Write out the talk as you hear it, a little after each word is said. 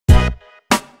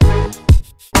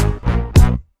Everyone!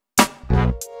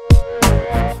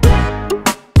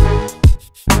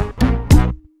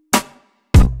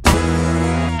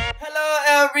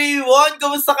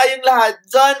 Kumusta kayong lahat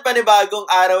dyan? Panibagong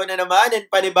araw na naman and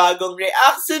panibagong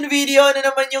reaction video na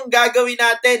naman yung gagawin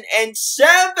natin. And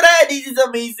syempre, this is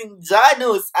Amazing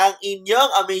Janus, ang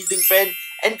inyong amazing friend.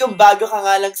 And kung bago ka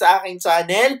nga lang sa aking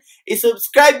channel,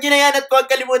 isubscribe nyo na yan at huwag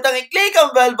kalimutang i-click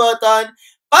ang bell button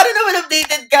para naman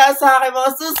updated ka sa aking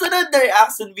mga susunod na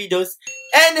reaction videos.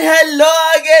 And hello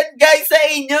again guys sa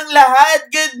inyong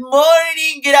lahat! Good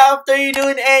morning, good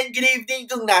afternoon, and good evening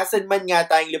kung nasan man nga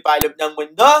tayong lupalop ng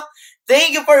mundo.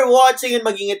 Thank you for watching and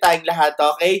mag-ingat tayong lahat,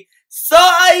 okay? So,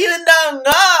 ayun na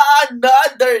nga!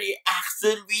 Another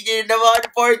reaction video naman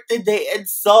for today and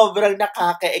sobrang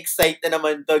nakaka-excite na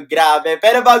naman to. Grabe!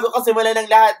 Pero bago kasi wala ng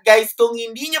lahat, guys, kung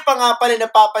hindi nyo pa nga pala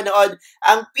napapanood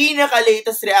ang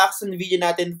pinaka-latest reaction video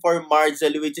natin for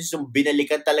Margel, which is yung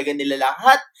binalikan talaga nila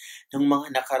lahat ng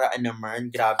mga nakaraan naman.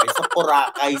 Grabe. Sa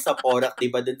Boracay, sa Porac,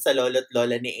 diba? Dun sa lolo't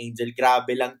lola ni Angel.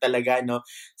 Grabe lang talaga, no?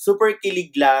 Super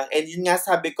kilig lang. And yun nga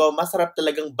sabi ko, masarap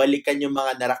talagang balikan yung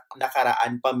mga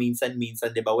nakaraan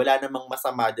paminsan-minsan, diba? Wala namang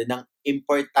masama dun. Ang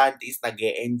importante is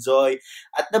nag-e-enjoy.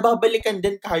 At nababalikan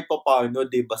din kahit pa paano,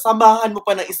 diba? Samahan mo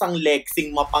pa ng isang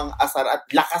lexing mapang-asar at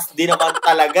lakas din naman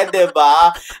talaga,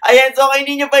 diba? Ayan, so kung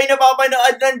hindi nyo pa yung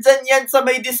napapanood, nandyan yan sa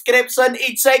may description.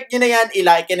 I-check nyo na yan,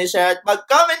 i-like and i-share at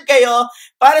mag-comment kayo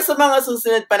para sa mga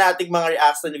susunod pa nating mga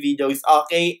reaction videos,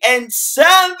 okay? And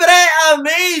syempre,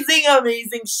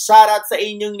 amazing shoutout sa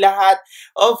inyong lahat.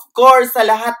 Of course, sa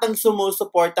lahat ng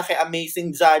sumusuporta kay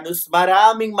Amazing Janus,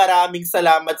 maraming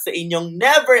salamat sa inyong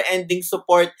never-ending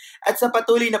support at sa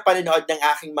patuloy na panonood ng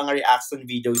aking mga reaction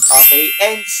videos, okay?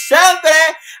 And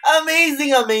syempre,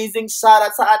 amazing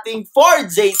shoutout sa ating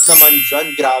 4Js naman dyan.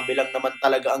 Grabe lang naman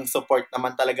talaga ang support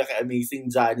naman talaga kay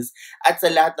Amazing Janus at sa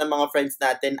lahat ng mga friends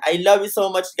natin. I love you so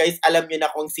much, guys. Alam niyo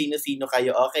na kung sino-sino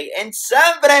kayo, okay? And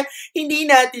syempre, hindi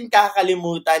natin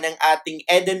kakalimutan ang ating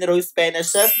Eden Rose Pena,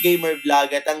 Chef Gamer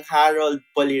Vlog at ang Harold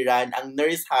Poliran, ang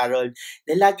Nurse Harold,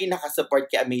 na lagi nakasupport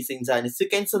kay Amazing Janus.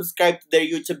 You can subscribe to their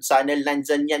YouTube channel.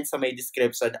 Nandyan yan sa may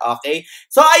description, okay?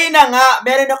 So, ayun na nga.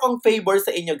 Meron akong favor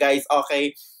sa inyo, guys,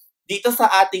 okay? Dito sa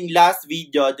ating last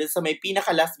video, dun sa may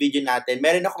pinaka-last video natin,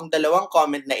 meron akong 2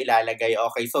 comment na ilalagay,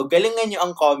 okay? So, galingan nyo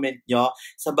ang comment nyo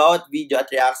sa bawat video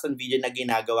at reaction video na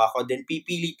ginagawa ko. Then,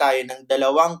 pipili tayo ng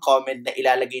 2 comment na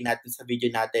ilalagay natin sa video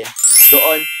natin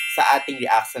doon sa ating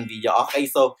reaction video, okay?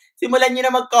 So, simulan nyo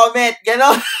na mag-comment,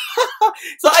 gano'n?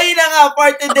 So, ayun na nga,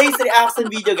 for today's reaction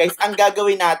video, guys, ang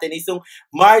gagawin natin is yung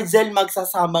Margel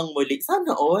Magsasamang Muli.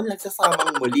 Sana all,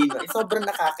 nagsasamang muli, no? Sobrang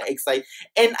nakaka-excite.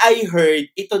 And I heard,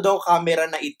 ito daw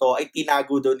camera na ito ay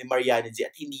tinago daw ni Mariano G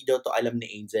at hindi daw to alam ni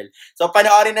Angel. So,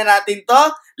 panoorin na natin to.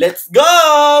 Let's go!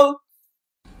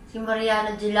 Si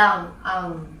Mariano G lang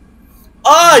ang...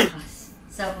 Ay!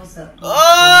 Sa puso.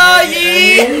 Ay!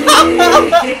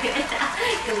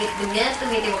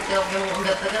 Tumitibok-tibok yung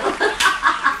ugat ko.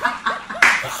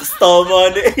 Tama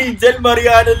ni Angel,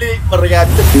 Mariano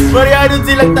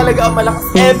G lang talaga ang malakas.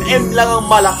 MM lang ang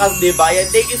malakas, diba? Ayan,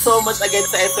 thank you so much again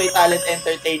sa SY Talent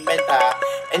Entertainment, ha?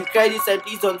 And credits, and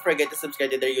please don't forget to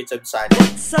subscribe to their YouTube channel.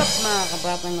 What's up mga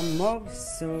kabatang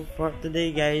Mogs? So for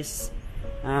today guys,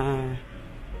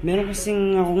 meron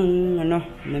kasing akong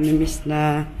namimiss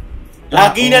na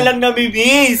lagi na lang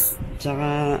namimiss.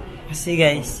 Tsaka kasi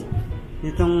guys,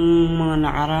 nitong mga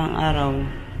nakaraang araw,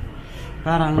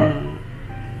 parang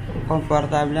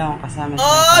komportable akong kasama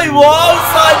siya. Ay, wow!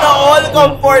 Sana all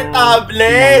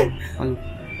komportable! Pag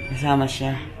kasama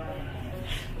siya.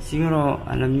 Siguro,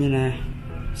 alam niyo na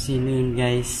sino yun,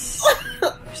 guys.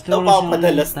 Gusto ko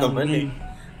napapadalas naman eh.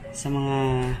 Sa mga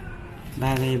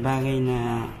bagay-bagay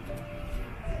na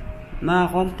mga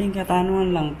konting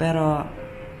katanungan lang, pero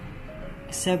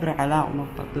siyempre kailangan ko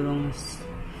magpatulong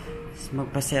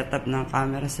magpa-setup ng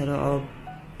camera sa loob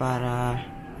para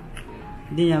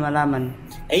hindi niya malaman.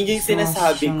 Ayun yung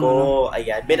sinasabi ko.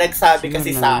 Ayan, may nagsabi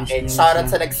kasi sa akin. Shoutout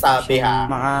sa nagsabi, ha.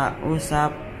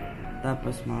 Makausap,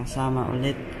 tapos makasama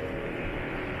ulit.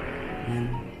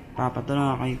 Ayan.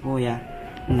 Papatulong ako kay kuya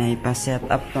na ipa-set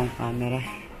up tong camera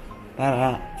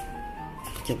para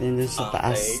kitin dun sa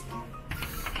taas.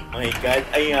 Oh my God,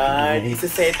 ayan.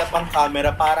 Isa-set up ang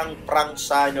camera, parang prank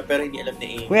siya, no? Pero hindi alam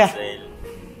ni Angel.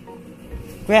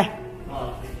 Kuya,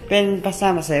 pen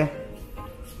pasama sa'yo.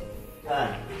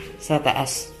 Sa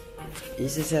taas.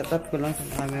 Isa-set up ko lang sa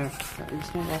camera. Alis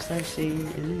na kasal si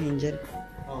Angel.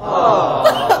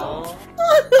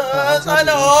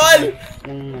 Sana all!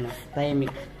 Ng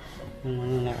timing.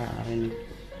 Ng nakakarinig.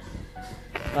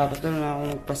 Papatulong ako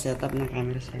magpa-set up ng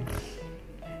camera sa'yo.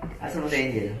 Asa mo si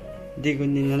Angel? Hindi ko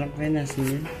din alam kaya nasan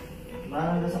yun.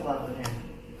 Marang doon sa kwarto niya.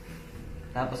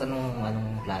 Tapos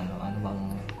anong plano? Ano bang...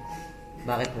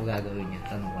 Bakit po gagawin niya?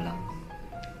 Tanong ko lang.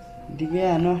 Hindi ko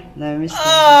yan, na-miss ko.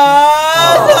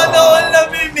 Sana all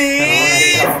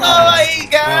namimiss! Oh my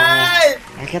God!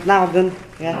 Akit na ako dun.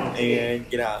 Kaya. Ayan,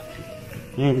 grabe.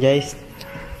 Ayan guys.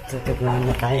 Tutuklahan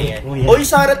na tayo. Uy,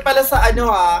 shoutout pala sa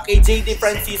kay JD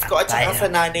Francisco at saka sa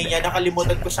nanay niya.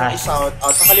 Nakalimutan ko siyang i-shout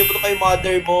out. Nakalimutan ko yung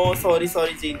mother mo. Sorry,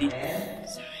 JD.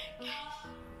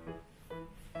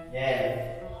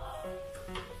 Yeah.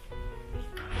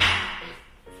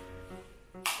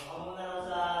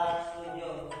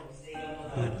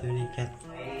 Kwarto ni Kat.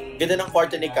 Ganda ng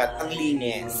kwarto ni Kat. Ang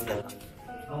linis.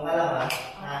 Kung alam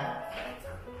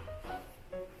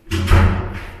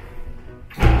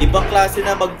Ibang klase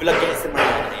na mag-vlog yan si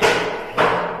Mariano.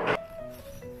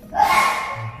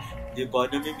 Diba?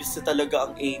 Namimiss na talaga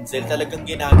ang Angel. Talagang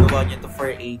ginagawa niya to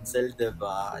for Angel,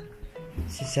 diba?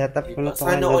 Si setup ko na to.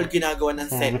 Sana all ginagawa ng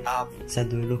setup. Sa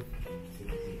dulo.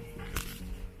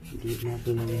 Hindi na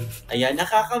tuloy. Ayan,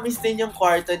 nakakamiss din yung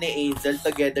kwarto ni Angel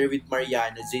together with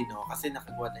Mariano J, no? Kasi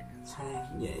nakagawa na niya.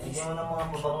 Hindi mo na mga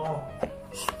babang mo.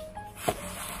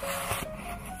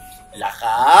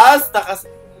 Lakas!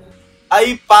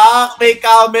 Ay, Pak! May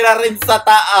camera rin sa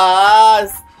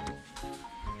taas!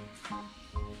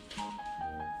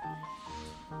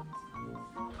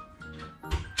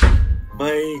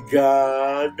 My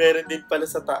God! Meron din pala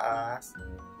sa taas.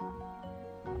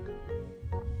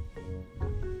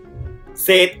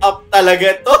 Set up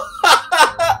talaga to!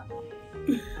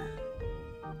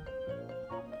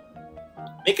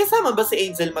 May kasama ba si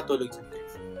Angel matulog sa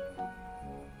guys?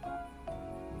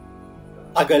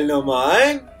 Tagal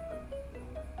naman!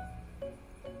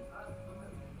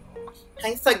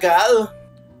 Ay, sagal!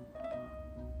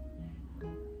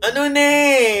 Ano ne?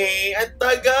 Ang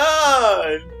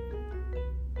tagal!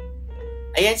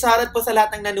 Ayan, shoutout po sa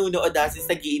lahat ng nanunood since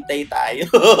nag-iintay tayo.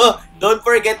 Don't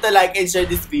forget to like and share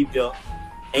this video.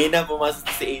 Ayun na, pumasok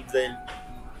si Angel.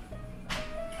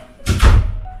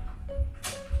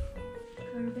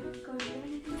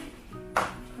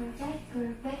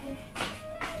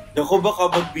 Naku,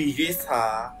 baka magbihis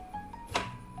ha.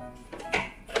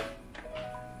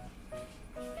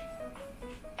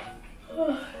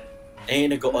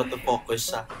 Ayun,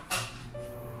 nag-autofocus siya.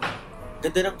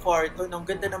 Ganda ng kwarto, no? Ang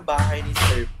ganda ng bahay ni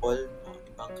Sir Paul, no?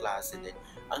 Ibang klase din.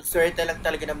 Ang swerte lang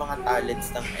talaga ng mga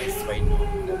talents ng SY, no?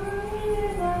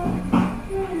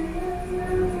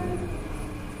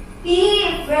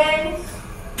 Friends!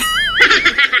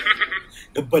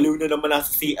 Nabaliw na naman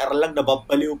nasa CR lang,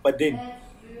 nababaliw pa din.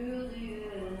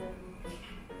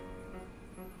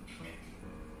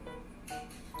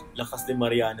 Lakas ni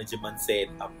Mariano Jiman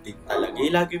setup din talaga.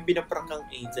 Lagi yung pinaprank ang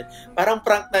Angel. Parang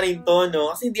prank na rin to,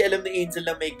 no? Kasi hindi alam ni Angel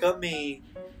na may kami.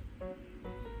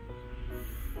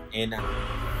 Ayan na.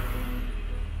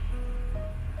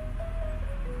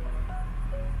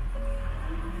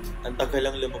 Ang tagal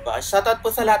lang lumabas. Shoutout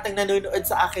po sa lahat ng nanonood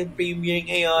sa akin premiere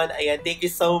ngayon. Ayan, thank you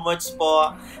so much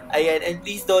po. Ayan, and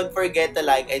please don't forget to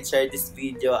like and share this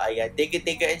video. Ayan, thank you,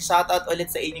 and shoutout ulit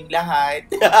sa inyong lahat.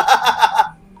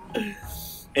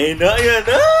 Ayan na.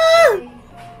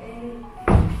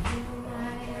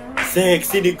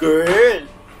 Sexy ni girl.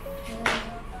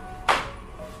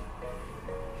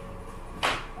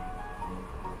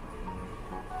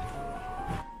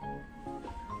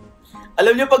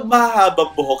 Alam niyo, pag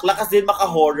mahahabang buhok, lakas din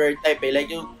maka-horror type eh.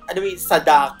 Like yung,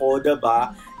 Sadako,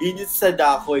 diba? Yun yung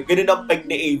Sadako eh. Ganun ang peg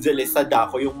ni Angel eh,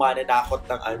 Sadako, yung mananakot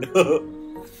ng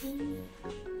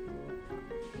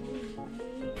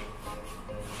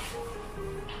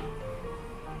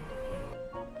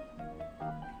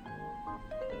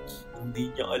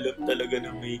Hindi niya alam talaga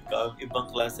na may cam.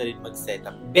 Ibang klase rin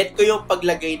mag-setup. Bet ko yung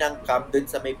paglagay ng cam dun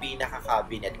sa may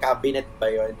pinaka-cabinet. Cabinet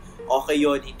ba yun? Okay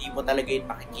yun, hindi mo talaga yun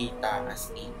makikita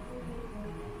as in.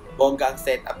 Bongga ang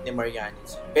setup ni Mariano.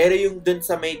 Pero yung dun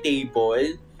sa may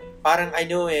table, parang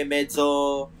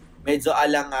medyo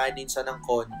alanganin siya ng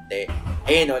konti.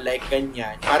 Ayun like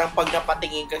ganyan. Parang pag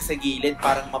napatingin ka sa gilid,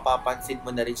 parang mapapansin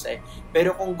mo na rin siya eh.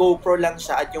 Pero kung GoPro lang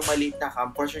siya at yung maliit na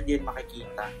cam, for sure hindi yun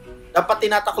makikita. Dapat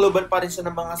tinatakloban pa rin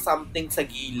siya ng mga something sa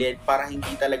gilid para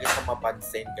hindi talaga siya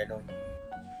mapansin. Ganon.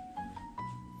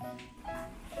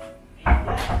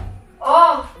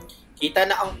 Oh! Kita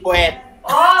na ang puwet.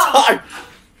 Oh!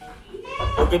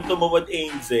 Huwag kang tumawad,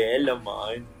 Angel,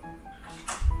 naman.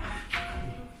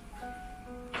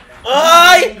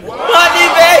 Ay! Honey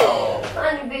babe!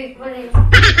 Honey babe, mali.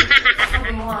 Sabi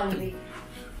mo honey babe.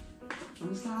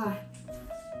 Kamusta ka?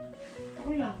 Ako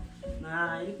lang.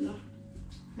 Nakakayot na.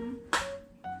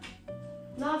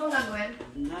 Ano ka bang gagawin?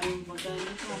 Ang daming pagkain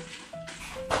ito.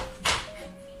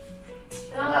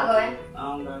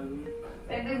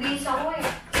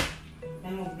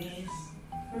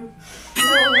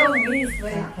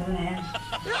 na yan.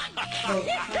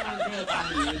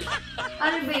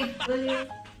 Ano, babe? Bali.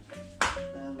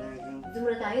 Talagang. Doon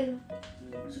muna tayo, no?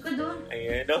 Suka doon.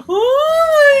 Ayan na.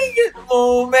 Huy! Good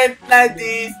moment na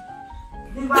this.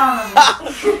 Di ba?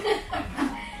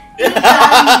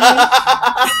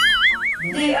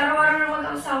 Hindi, araw-araw na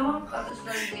magkakasama. Katas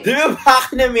lang din. Di ba ba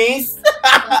ako na-miss?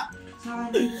 Sa akin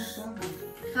din ito.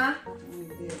 Ha?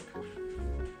 Hindi.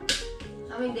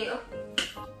 Sa amin, day off?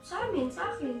 Sa amin, sa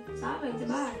akin. Sa akin, sa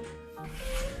bahay.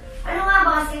 Ano nga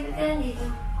ba kasi ka nandito?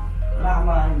 Wala ka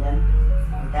mga dyan.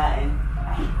 Magkain.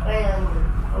 Kaya naman.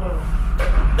 Ano?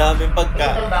 Daming Ito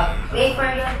pagkain. ba? May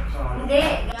burger? Hindi.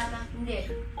 Gata. Hindi.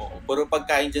 Oo, puro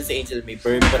pagkain dyan sa Angel. May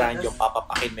burgeran yung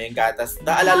papapakin mo yung gatas.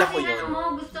 Naalala ko Bakit yun. ano mo?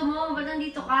 Gusto mo? Ba't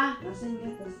nandito ka? Nasaan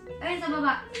gatas? Ayun, sa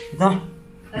baba. Ito.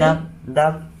 Dab.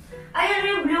 Dab. Ayun,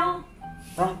 yung blue.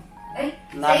 Ito. Ay,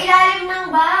 sa ilalim ng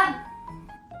bag.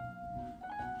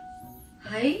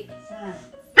 Hay? Saan?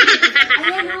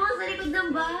 Ayan o, sa likod ng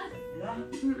bag. Diba?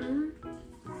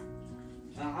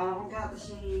 Akala ko gatas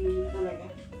yung talaga.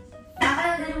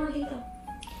 Nakakalagan mo dito.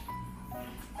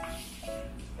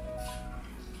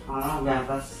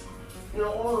 Gatas.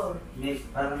 Yoko. May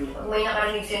parang... Pag may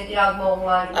nakarinig sa'yo, tinawag mo akong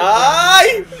nga. Ay!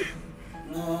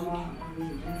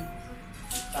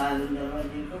 Talo naman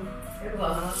dito.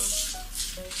 Diba?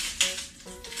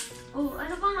 Oh,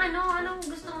 ano bang ano? Anong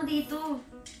gusto mo dito?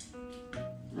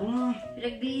 Ano?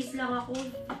 Pinagbihis lang ako.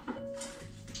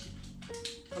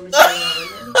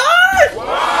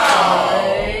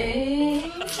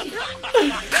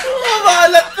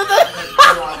 Mabalat ko na!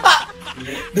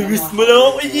 Na-miss mo lang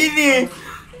ako yun eh.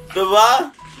 Diba?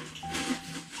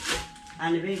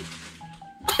 Ano, babe?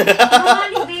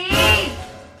 Ano, babe?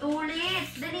 Ulit.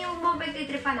 Dali yung mo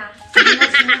pagtitripan ah.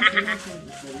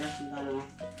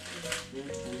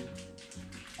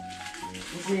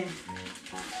 Kasi,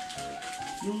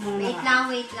 yung mga... Wait lang,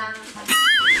 wait lang.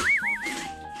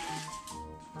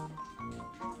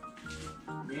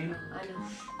 Babe, Ano?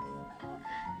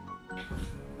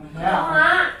 masaya Oo ako.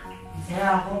 nga. Masaya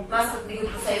ako. Mas nagdigod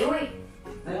ko sa'yo eh.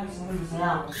 Alam mo, masaya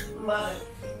ako. Bakit?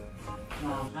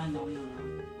 Nakakain ako yung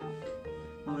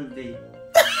all day.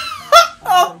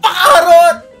 Ang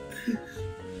pakarot!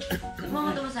 Mga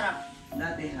ito masarap.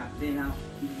 Dati, half day na ako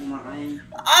hindi kumakain.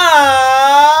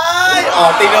 Ay! O,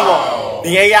 tingnan mo.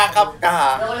 Niyayakap ka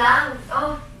ha. Ito lang.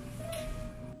 Oh.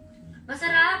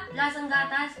 Masarap. Lasang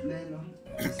gatas. Dahil, no?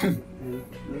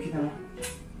 Nakita mo?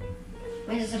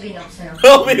 May sasabihin ako sa'yo.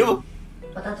 Sabi mo.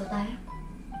 Patato tayo.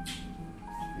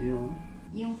 Ayun.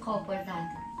 Yung couple tayo.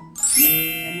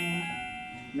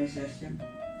 May session.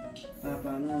 Papa,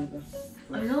 ano ito?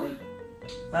 Ano?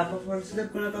 Papa, first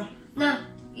love ko na to. Na,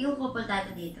 yung couple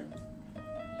tayo dito.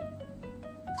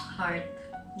 Heart.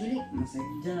 Dali.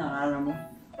 Masakit dyan, akala mo.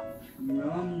 Sabi mo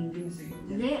naman, hindi masakit dyan.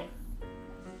 Dali.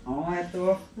 Oo nga, ito.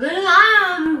 Ganun nga.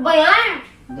 Ano ba yan?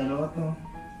 Dalawa to.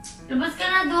 Labas ka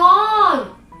na doon.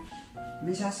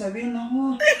 May sasabihin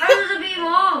ako. Ano sabihin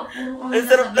mo? Ang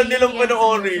sarap lang nilang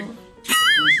panoorin.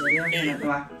 Ang seryoso na to,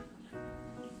 ah.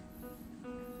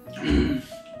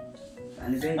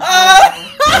 Ano ba yun? Ah!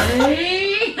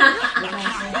 Ay! Ano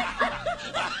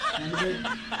ba yun?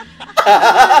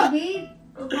 Babe,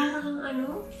 ang parang kang ano?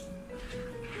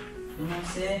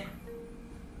 Kasi,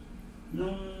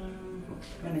 nung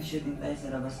shooting tayo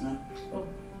sa labas na, Oh.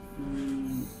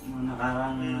 mga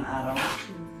nakarang araw.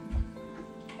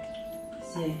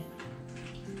 Kasi,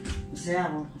 masaya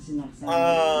ako kasi nakasama.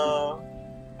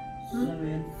 Alam mo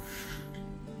yun?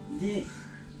 Hindi,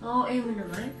 Oo, eh mo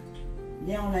naman.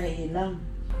 hindi ako naiilang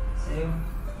sa'yo.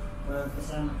 Wala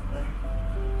kasama kita.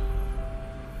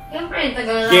 Siyempre,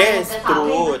 tagal na Yes, magkasama.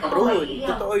 true. Ba't ka True. maiiyak?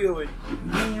 Totoo yun.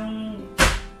 Hindi yung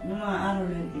mga araw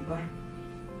yun, iba.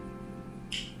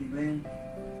 Iba yun.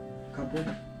 Kabog.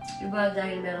 Diba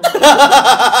dahil meron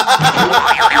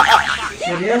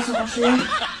Seryoso kasi.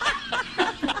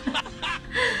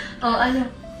 Oh, ano?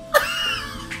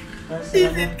 Kasi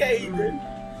Tisit ka, Aiden.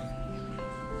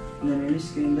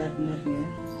 namimiss ko yung lahat niya.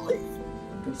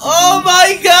 Oh my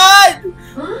God!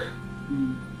 Huh?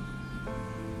 Hmm.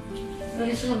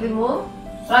 Ano sabi mo?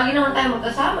 Lagi naman tayo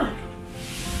magkasama.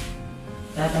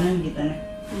 Tatanungin kita na.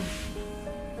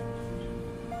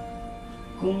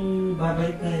 Kung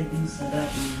babalik tayo din sa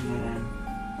dating nakaraan,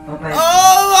 papayag.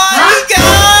 Oh my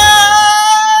God!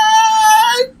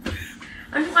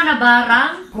 Ano ka na,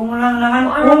 barang? Kung lang naman,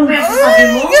 Kung ano ang sabi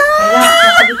mo? Kaya,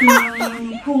 sasagot mo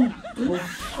ng kung.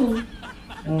 Kung.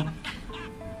 Oh.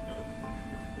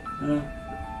 Ano?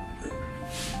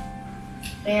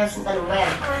 Kaya sa tanong ba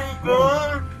yan?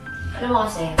 God! Alam mo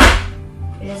kasi,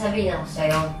 pinasabihin ako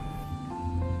sa'yo.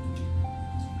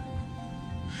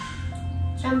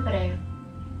 Siyempre,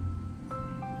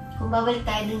 kung babalik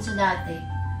tayo dun sa dati,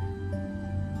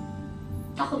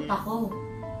 takot ako.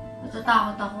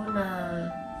 Natatakot ako na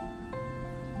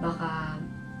baka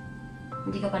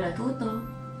hindi ka pa natuto,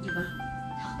 di ba?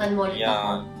 Saktan mo ulit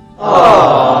ako.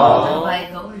 Nagbayad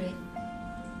ka ulit.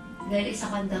 Dahil isa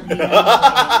kang dakila.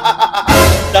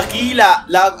 Dakila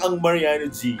lang ang Mariano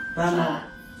G.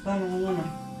 Paano mo na?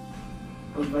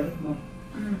 Pagbalik mo.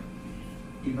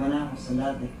 Iba na ako sa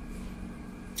dati.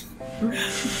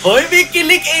 Hoy, may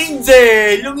kilig,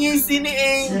 Angel! Yung ngisi ni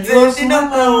Angel, tinan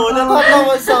mo,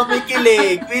 natatawa siya, may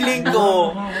kilig. Feeling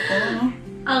ko.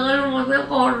 Ang alam mo, may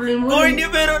corny mo. Corny,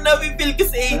 pero napipil ka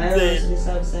si Angel. Pareho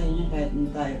sinasabi sa inyo kahit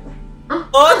hindi tayo pa.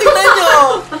 Oh, tignan nyo!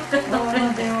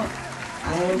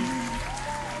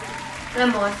 Alam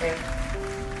mo kasi,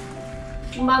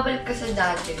 kung babalik ka sa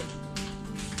dati,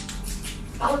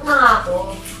 takot na nga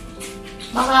ako.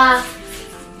 Baka,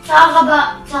 Tsaka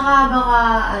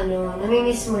baka,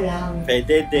 namimiss mo lang.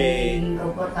 Pwede din.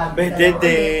 Komportable Pwede ka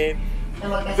din. na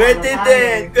magkasama Pwede tayo.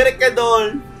 din. Correct ka, Dol.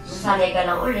 Masanay ka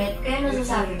lang ulit, kaya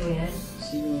nasasabi mo yan.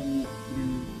 Siguro yun.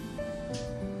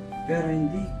 Pero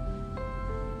hindi.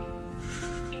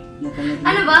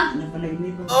 Ano ba?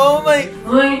 Napanaginip ako. Oh my...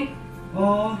 Uy!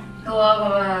 Oo. Kawa ka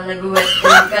ba? Nag-wet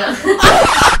ka.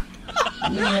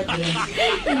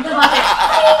 Hindi ba?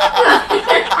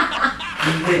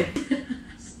 Hindi.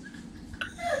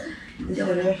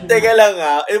 Teka lang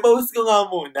i-pause ko nga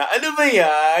muna. Ano ba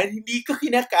yan? Hindi ko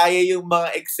kinakaya yung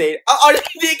mga Excel.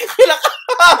 Hindi ko kinakaya.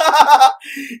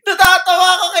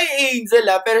 Natatawa ko kay Angel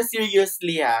pero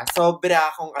seriously sobra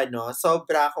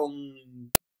akong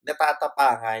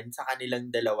natatapangan sa kanilang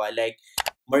dalawa. Like,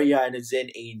 Mariano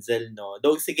and Angel, no?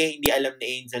 Though, sige, hindi alam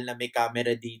ni Angel na may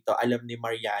camera dito. Alam ni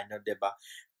Mariano, diba?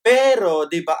 Pero,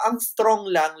 diba, ang strong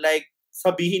lang, like,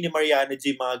 sabihin ni Mariano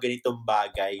mga ganitong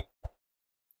bagay.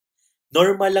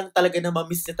 Normal lang talaga na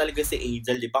mamiss niya talaga si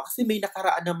Angel, di ba? Kasi may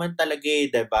nakaraan naman talaga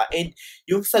di ba? And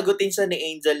yung sagutin siya ni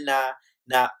Angel na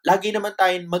lagi naman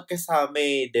tayong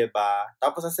magkasama di ba?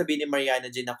 Tapos sasabihin ni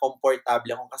Mariano na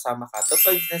komportable kung kasama ka. Tapos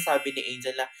yung sinasabi ni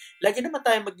Angel na lagi naman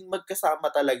tayong maging magkasama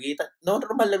talaga.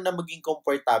 Normal lang na maging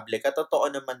komportable.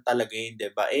 Katotoo naman talaga yun, di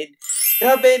ba? And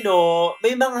grabe, no?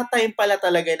 May mga time pala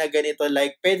talaga na ganito.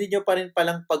 Like, pwede nyo pa rin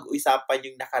palang pag-usapan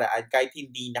yung nakaraan kahit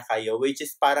hindi na kayo. Which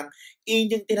is parang yun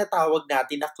yung tinatawag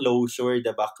natin na closure,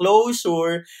 diba?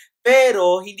 Closure,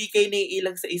 pero hindi kayo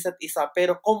naiilang sa isa't isa.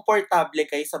 Pero komportable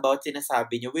kayo sa bawat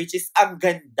sinasabi nyo. Which is ang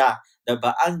ganda,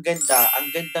 diba? Ang ganda.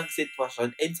 Ang gandang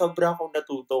sitwasyon. And sobra akong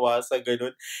natutuwa sa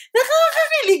ganun.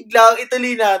 Nakakakilig lang.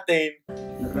 Ituloy natin.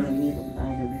 Napanaginip ako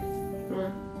tayo gabi.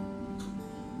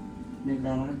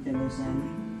 Naglalakad kami sa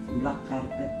black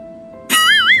carpet.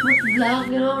 Mas black,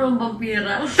 ng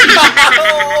vampira.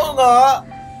 Oo nga.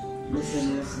 Basta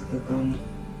na sa totoong.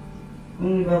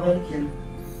 Kung babalik yan,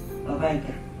 babalik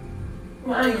ka.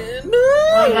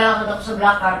 Naglalakad ako sa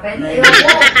black carpet. Ewan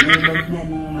ko. Naibalik na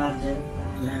ni Margel.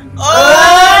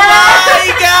 Oh my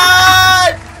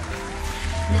God!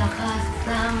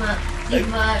 Nakasama si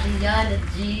Mariano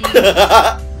G.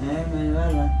 Ay, may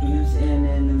wala. Tingnan si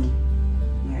Ellen mo.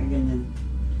 Ganyan.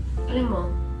 Alam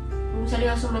mo, kung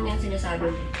seryoso man yung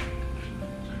sinasabi mo.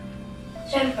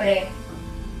 Siyempre,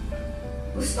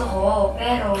 gusto ko,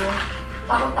 pero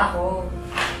takot ako.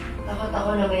 Takot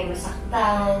ako na may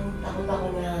masaktan, takot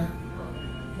ako na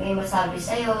may masabi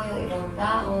sa'yo yung ibang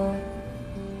tao.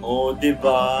 Oh,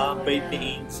 diba? Bait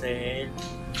ni Angel.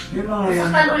 Yung mga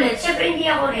yan. Masaktan ulit, siyempre hindi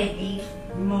ako ready.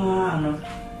 Yung mga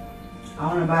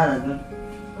ako na bahala doon.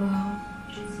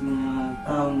 Sa mga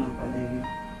taong magpaligid.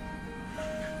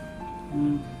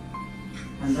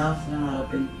 Handa ko silang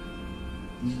harapin.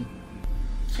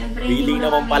 Siyempre, Feeling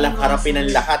naman palang harapin ang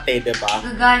lahat diba?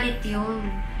 Gagalit yun.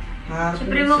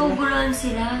 Siyempre, maguguluhan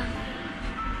sila.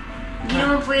 Hindi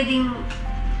naman pwedeng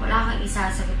wala kang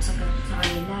isasagot-sagot sa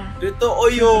kanila. Totoo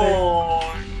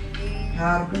yun.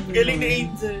 Harapin. Galing na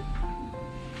Angel.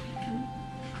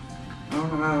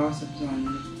 Ako nakakausap sa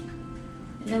kanila.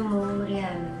 Alam mo,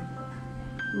 Mariano,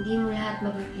 hindi mo lahat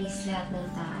mag-please lahat ng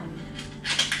tao.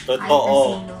 Totoo. Kahit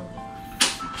na sino,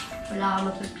 wala kang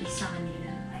mag-please sa kanila.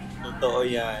 Totoo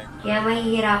yan. Kaya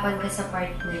mahihirapan ka sa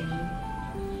part na yun.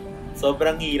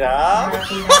 Sobrang hirap.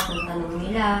 Harapin lahat ng tanong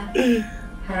nila.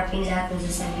 Harapin lahat ng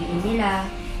sasabihin nila.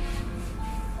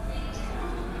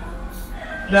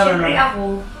 Siyempre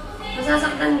ako,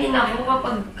 masasaktan din ako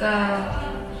kapag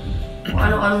kung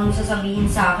ano-anong sasabihin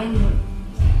sa akin.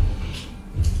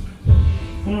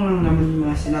 Kung ano naman yung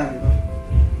mga sinabi ko.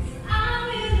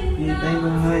 Hintayin ko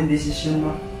na yung desisyon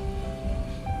mo.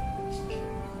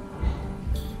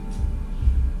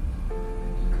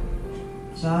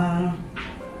 Sa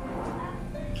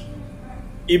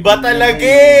Iba talaga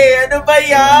eh! Ano ba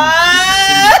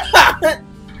yan?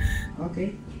 Okay.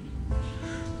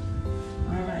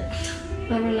 Alright.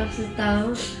 Parang lakas ng tao.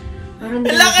 Ang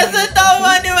lakas ng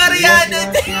tawa ni Mariano!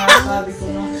 Sabi ko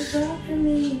na.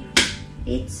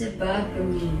 It's about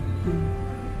me.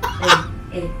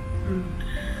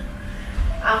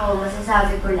 Ako,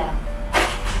 masasabi ko lang.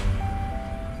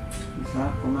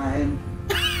 Masarap kumain.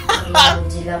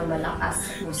 Emoji lang malakas.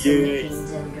 Gusto ni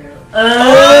Angel girl.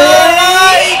 Oh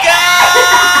my God!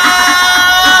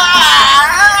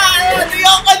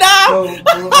 Diyan ka na! So,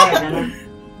 kumain ka na.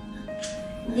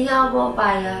 Hindi nga ako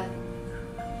pumapayag.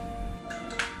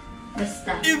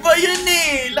 Basta. Iba yun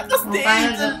eh! Lakas ni Pumapayag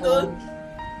Angel ako. doon.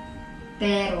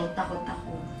 Pero takot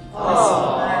ako. Kasi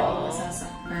maraming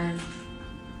masasaktan.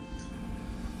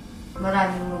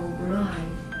 Maraming maguguluhan.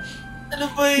 Ano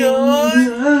ba yun?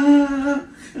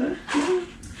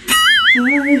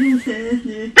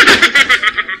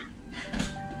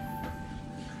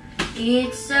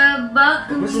 It's about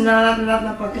me. Tapos na lahat na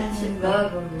It's pagkain.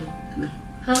 about me.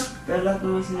 Ha? Pero lahat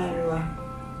naman sinabi ba?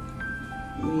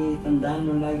 Itandaan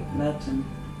mo lahat yan.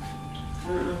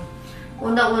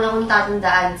 Unang-una kong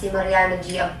tatandaan, si Mariano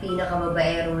G ang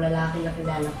pinakababaerong lalaki na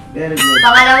kilala ko. Very good.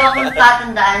 Pangalawa kong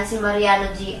tatandaan, si Mariano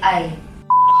G ay.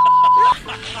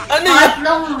 Ano yan?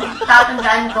 Pangatlong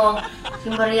tatandaan ko, si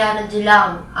Mariano G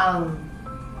lang ang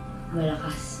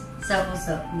malakas sa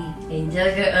puso ni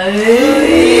Angel girl. Ay!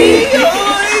 Oh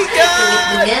my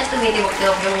God!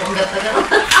 Tumitibok-tibok yung ugat na gano'n.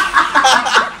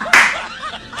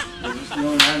 Tapos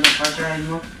yung ano pagkain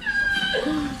mo.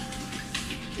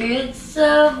 It's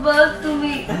about to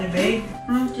me. Ano babe?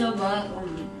 It's about to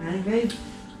me. Ano babe?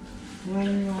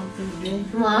 Kumain mo ako babe.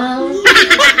 Wow!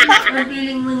 Ang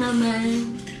feeling mo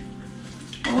naman.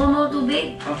 Ako mo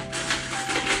tubig.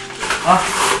 Ah!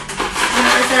 Ano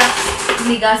ka sarap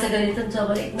tumiga sa ganitong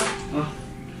chocolate mo? Ah!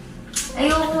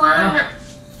 Ayoko nga na.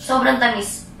 Sobrang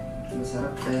tamis.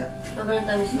 Masarap kaya Sobrang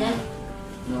tamis niyan.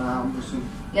 nakakabusog.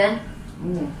 Yan.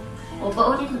 Oo. O,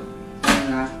 paulit mo. Ano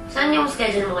na? Saan yung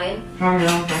schedule mo ngayon? Kami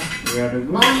lang ka. Very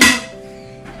good. Paulit mo.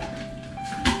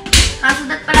 Kaso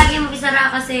dat palagi mo isara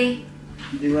kasi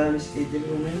Hindi ba may schedule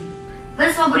ko na yun?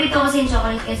 mas paborito ko kasi yung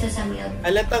chocolate kaysa sa milk.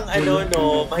 Alatang ano no,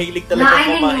 mahilig talaga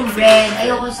Nakainin kumain. yung bread.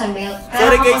 Ayoko sa milk. Pero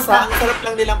Sorry kapag guys ha, ang sarap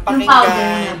lang nilang yung powder pakinggan.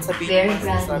 na Sabihin very mo ang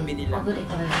sabi brand. nila. Paborito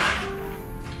ko yan.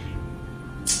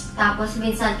 Tapos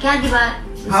minsan, kaya di ba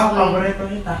gusto Ako, ko yung paborito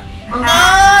kita. mga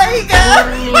Ay, God!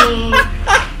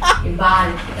 iba,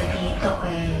 kita dito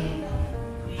eh.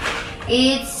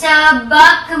 It's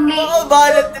about me. Oo,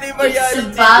 balat ni It's Mariano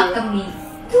about G. me.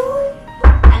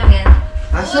 Alam mo yan?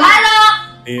 Aso? Halo!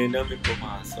 Ayun na, may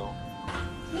pumasok.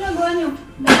 Ginagawa niyo?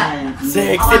 Wala.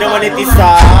 Sexy naman ni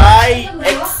Tisay!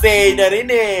 Eksena rin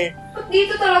eh. Ba't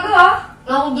dito talaga ah?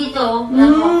 Ako dito.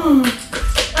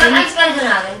 Ano schedule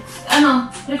natin? Ano?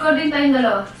 Recording tayong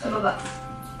dalawa sa baba.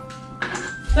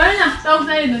 Tara na, tawag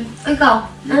tayo dun. Ikaw,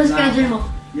 ano schedule mo?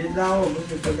 Yan lang ako.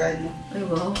 Gusto yung pagkain mo. Ay,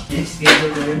 wow. Yung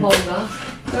schedule ko rin. Bongga.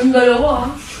 Tayong dalawa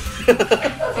ah.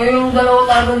 Kayong dalawa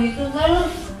talaga dito. Tara.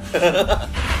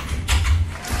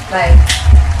 Bye.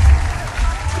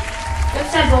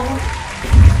 Nag-sebo ko.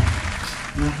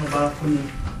 Nasa balcony.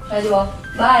 Pwede ba?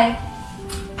 Bye.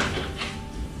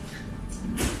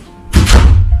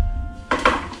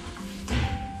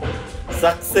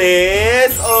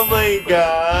 Success! Oh my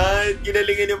God!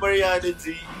 Ginalingan ni Mariano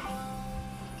G.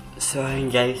 So, ayun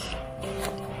guys.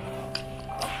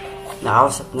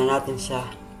 Nakausap na natin siya.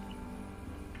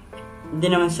 Hindi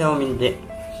naman siya umindi.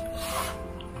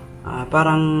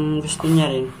 Parang gusto niya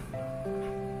rin.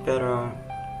 Pero,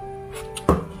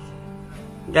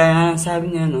 gaya nga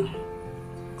sabi niya, no?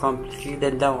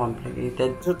 Complicated daw,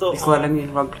 complicated. Totoo. Hindi ko alam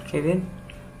yung complicated.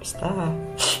 Basta,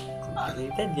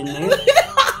 complicated, yun na yun.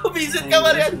 Visit ka,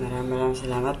 Mariano. Maraming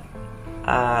salamat.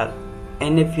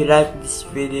 And if you like this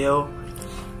video,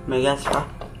 my gosh,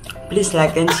 please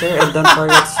like and share, and don't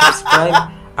forget to subscribe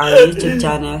our YouTube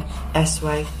channel,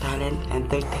 SY Talent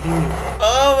Entertainment.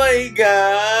 Oh my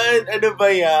God! Ano ba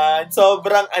yan?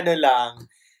 Sobrang ano lang.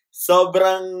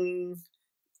 Sobrang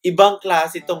ibang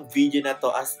klase itong video na to.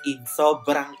 As in,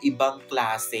 sobrang ibang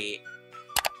klase.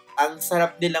 Ang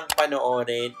sarap nilang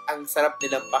panoorin. Ang sarap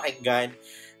nilang pakinggan.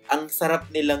 Ang sarap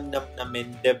nilang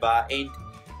namnamin, diba? And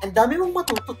ang dami mong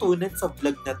matututunan sa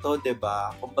vlog na to,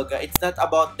 diba? Kumbaga, it's not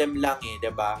about them lang eh,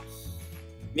 diba?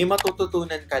 May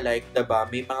matututunan ka like, diba?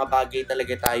 May mga bagay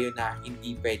talaga tayo na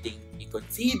hindi pwedeng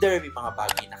i-consider. May mga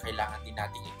bagay na kailangan din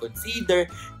natin i-consider.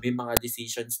 May mga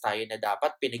decisions tayo na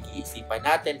dapat pinag-iisipan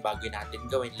natin bago natin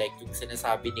gawin. Like yung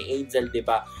sinasabi ni Angel,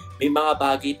 diba? May mga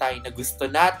bagay tayo na gusto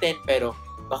natin pero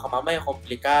baka mamaya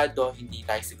komplikado, hindi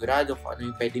tayo sigurado kung ano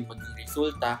yung pwedeng maging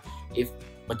resulta if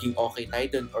maging okay tayo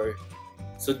dun or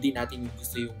sundin natin yung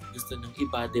gusto ng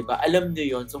iba, 'di ba? Alam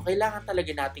niyo 'yon. So kailangan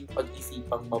talaga nating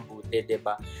pag-isipang mabuti, 'di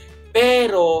ba?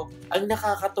 Pero ang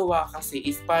nakakatuwa kasi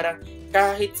is parang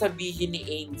kahit sabihin ni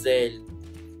Angel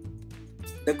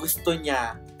na gusto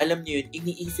niya, alam niyo yun,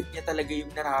 iniisip niya talaga yung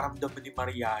nararamdaman ni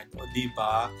Mariano, di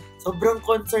ba? Sobrang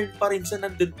concerned pa rin siya,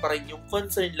 nandun pa rin yung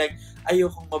concern, like,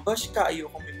 ayokong mabash ka,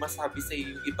 ayokong may masabi sa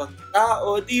iyo yung ibang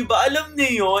tao, di ba? Alam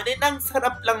niyo yun, and ang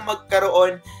sarap lang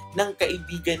magkaroon ng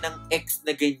kaibigan ng ex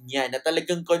na ganyan, na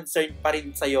talagang concerned pa rin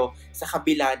sa'yo sa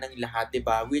kabila ng lahat, di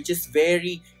ba? Which is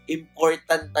very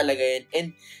important talaga yan. And,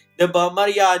 diba,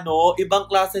 Mariano, ibang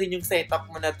klase rin yung setup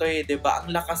mo na to diba?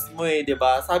 Ang lakas mo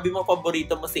diba? Sabi mo,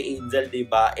 paborito mo si Angel,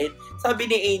 diba? And sabi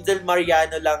ni Angel,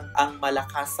 Mariano lang ang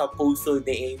malakas sa puso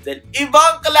ni Angel.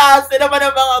 Ibang klase naman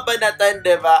ang mga banatan,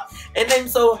 diba? And I'm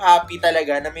so happy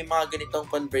talaga na may mga ganitong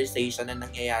conversation na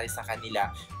nangyayari sa kanila,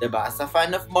 diba? As a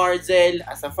fan of Margel,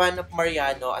 as a fan of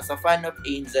Mariano, as a fan of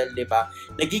Angel, diba?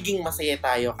 Nagiging masaya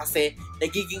tayo kasi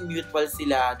nagiging mutual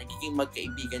sila, nagiging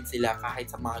magkaibigan sila kahit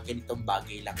sa mga ganitong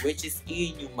bagay lang, which is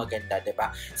yun yung maganda, diba?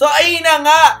 So, ayun na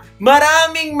nga!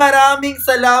 Maraming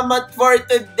salamat for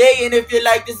today, and if you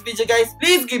like this video, guys,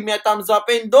 please give me a thumbs up,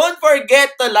 and don't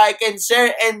forget to like and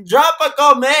share, and drop a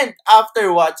comment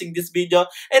after watching this video.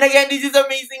 And again, this is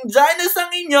Amazing Janus, ang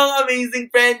inyong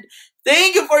amazing friend.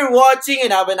 Thank you for watching,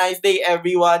 and have a nice day,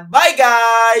 everyone. Bye,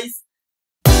 guys!